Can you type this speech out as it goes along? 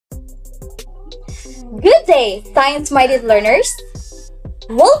Good day, science-minded learners!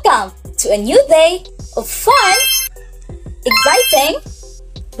 Welcome to a new day of fun, exciting,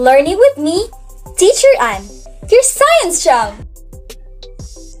 learning with me, Teacher Ann, your science chum!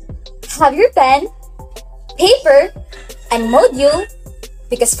 Have your pen, paper, and module,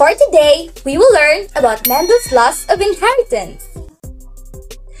 because for today, we will learn about Mendel's laws of inheritance.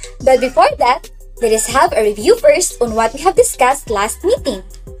 But before that, let us have a review first on what we have discussed last meeting.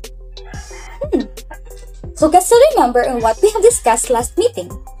 Who can still remember on what we have discussed last meeting?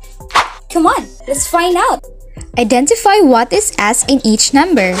 Come on, let's find out. Identify what is asked in each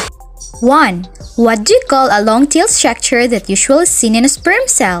number. 1. What do you call a long tail structure that usually seen in a sperm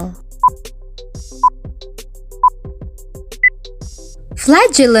cell?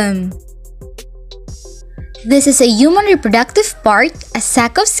 Flagellum. This is a human reproductive part, a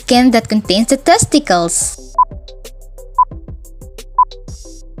sac of skin that contains the testicles.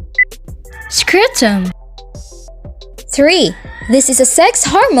 Scrotum. 3. This is a sex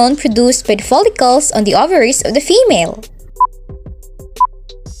hormone produced by the follicles on the ovaries of the female.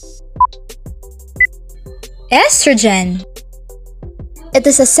 Estrogen. It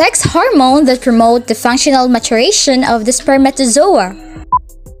is a sex hormone that promotes the functional maturation of the spermatozoa.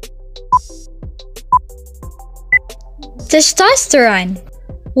 Testosterone.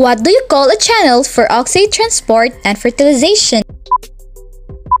 What do you call a channel for oocyte transport and fertilization?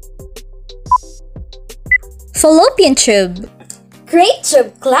 Fallopian tube. Great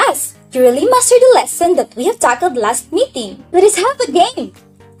job, class! You really mastered the lesson that we have tackled last meeting. Let us have a game.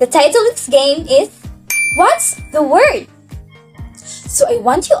 The title of this game is What's the Word? So I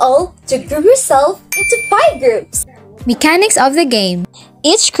want you all to group yourself into 5 groups. Mechanics of the game.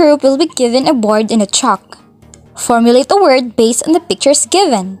 Each group will be given a board and a chalk. Formulate a word based on the pictures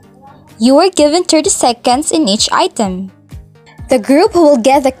given. You are given 30 seconds in each item. The group who will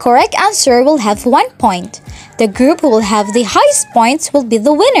get the correct answer will have 1 point. The group who will have the highest points will be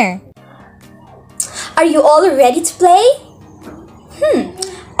the winner. Are you all ready to play?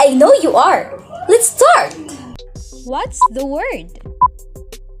 I know you are. Let's start! What's the word?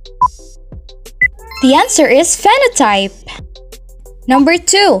 The answer is phenotype. Number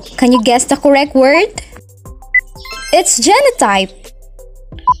 2. Can you guess the correct word? It's genotype.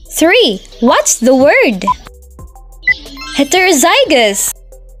 3. What's the word? Heterozygous.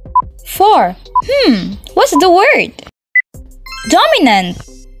 4. What's the word? Dominant.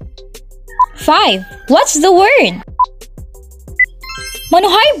 5. What's the word?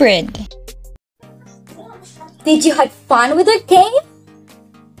 Monohybrid. Did you have fun with our game?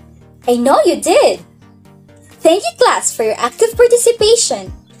 I know you did! Thank you, class, for your active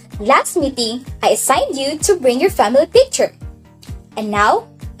participation. Last meeting, I assigned you to bring your family picture. And now,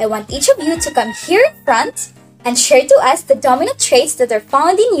 I want each of you to come here in front and share to us the dominant traits that are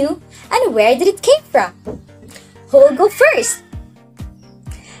found in you and where did it came from. Who will go first?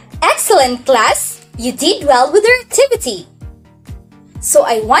 Excellent, class! You did well with your activity. So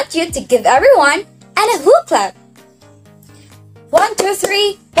I want you to give everyone a who clap. 1, 2,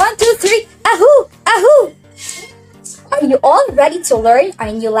 3, 1, 2, 3, ahoo, ahoo! Are you all ready to learn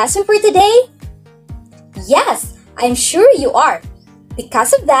our new lesson for today? Yes, I'm sure you are.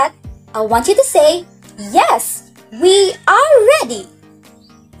 Because of that, I want you to say, yes, we are ready.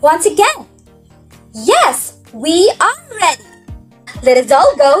 Once again, yes, we are ready. Let us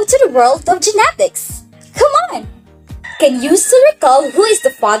all go to the world of genetics. Come on! Can you still recall who is the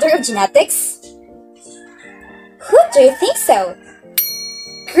father of genetics? Who do you think so?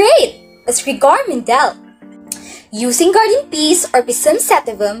 Great! It's Mendel. Using garden peas or Pisum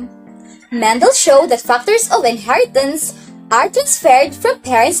sativum, Mendel showed that factors of inheritance are transferred from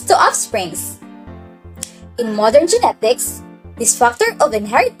parents to offsprings. In modern genetics, these factors of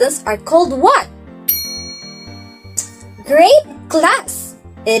inheritance are called what? Great, class!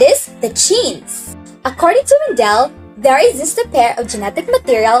 It is the genes. According to Mendel, there exists a pair of genetic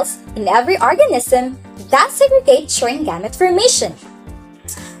materials in every organism that segregate during gamete formation.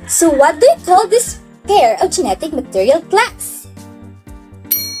 So what do you call this pair of genetic material, class?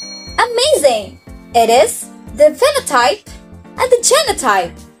 Amazing! It is the phenotype and the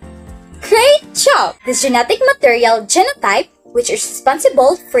genotype. Great job! This genetic material genotype, which is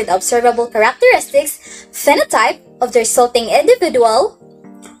responsible for the observable characteristics, phenotype of the resulting individual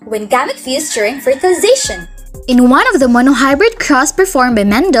when gamete fuse during fertilization. In one of the monohybrid cross performed by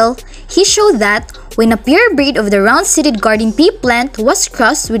Mendel, he showed that when a pure breed of the round-seeded garden pea plant was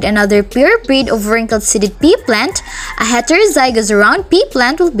crossed with another pure breed of wrinkled-seeded pea plant, a heterozygous round pea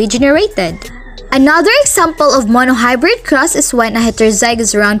plant will be generated. Another example of monohybrid cross is when a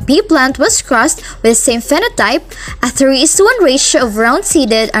heterozygous round pea plant was crossed with the same phenotype. A 3:1 ratio of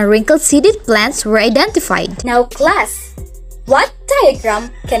round-seeded and wrinkled-seeded plants were identified. Now class, what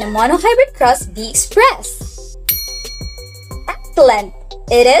diagram can a monohybrid cross be expressed? Excellent!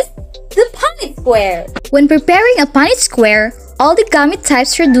 It is the Punnett square. When preparing a Punnett square, all the gamete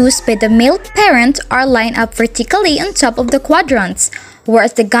types produced by the male parent are lined up vertically on top of the quadrants,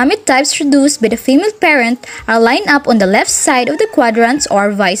 whereas the gamete types produced by the female parent are lined up on the left side of the quadrants or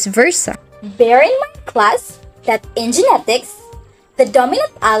vice versa. Bear in mind, class, that in genetics, the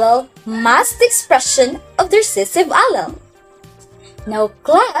dominant allele masks the expression of the recessive allele. Now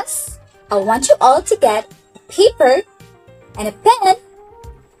class, I want you all to get a paper and a pen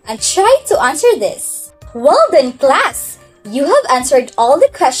and try to answer this. Well done, class! You have answered all the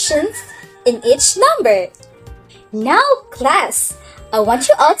questions in each number. Now class, I want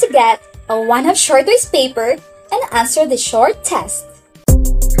you all to get a 1/2 short-waist paper and answer the short test.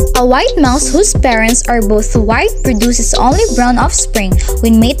 A white mouse whose parents are both white produces only brown offspring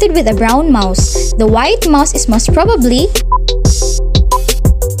when mated with a brown mouse. The white mouse is most probably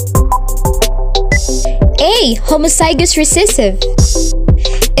A. Homozygous recessive.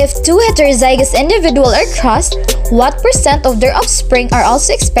 If two heterozygous individuals are crossed, what % of their offspring are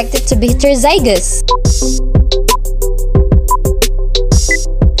also expected to be heterozygous?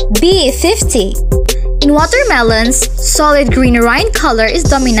 B. 50. In watermelons, solid green rind color is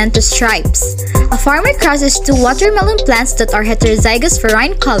dominant to stripes. A farmer crosses two watermelon plants that are heterozygous for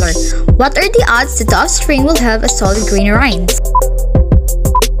rind color. What are the odds that the offspring will have a solid green rind?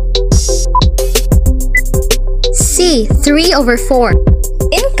 C. 3/4.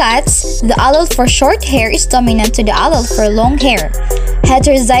 In cats, the allele for short hair is dominant to the allele for long hair.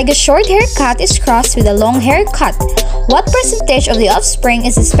 Heterozygous short hair cat is crossed with a long hair cat. What percentage of the offspring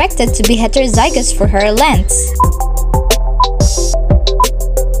is expected to be heterozygous for hair lengths?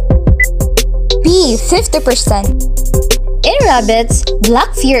 B. 50%. In rabbits,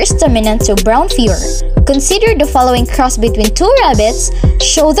 black fur is dominant to brown fur. Consider the following cross between two rabbits.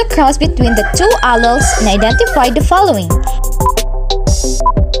 Show the cross between the two alleles and identify the following.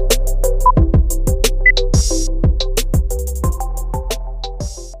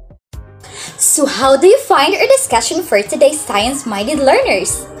 So how do you find our discussion for today's science-minded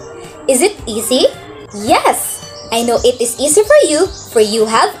learners? Is it easy? Yes! I know it is easy for you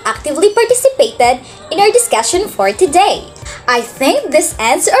have actively participated in our discussion for today. I think this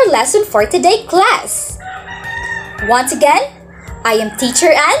ends our lesson for today, class. Once again, I am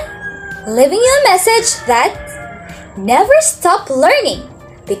Teacher Ann, leaving you a message that never stop learning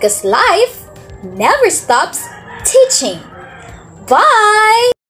because life never stops teaching. Bye!